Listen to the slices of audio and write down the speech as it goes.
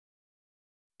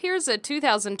Here's a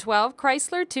 2012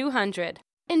 Chrysler 200.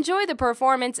 Enjoy the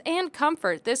performance and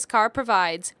comfort this car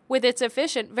provides with its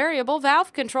efficient variable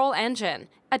valve control engine,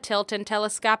 a tilt and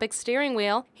telescopic steering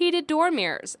wheel, heated door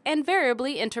mirrors, and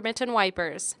variably intermittent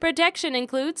wipers. Protection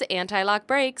includes anti-lock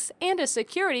brakes and a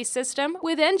security system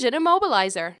with engine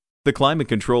immobilizer. The climate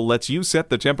control lets you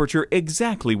set the temperature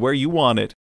exactly where you want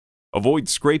it. Avoid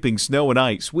scraping snow and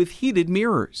ice with heated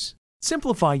mirrors.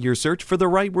 Simplify your search for the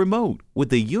right remote with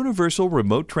the universal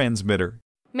remote transmitter.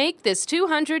 Make this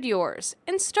 200 yours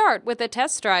and start with a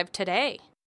test drive today.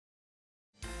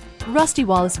 Rusty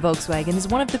Wallis Volkswagen is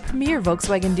one of the premier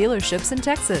Volkswagen dealerships in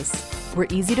Texas. We're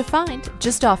easy to find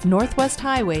just off Northwest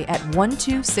Highway at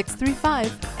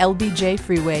 12635 LBJ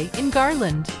Freeway in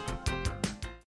Garland.